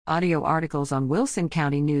Audio articles on Wilson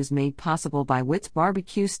County News made possible by Witt's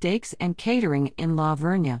Barbecue Steaks and Catering in La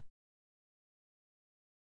Vernia.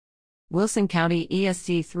 Wilson County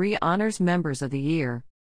ESC 3 honors Members of the Year.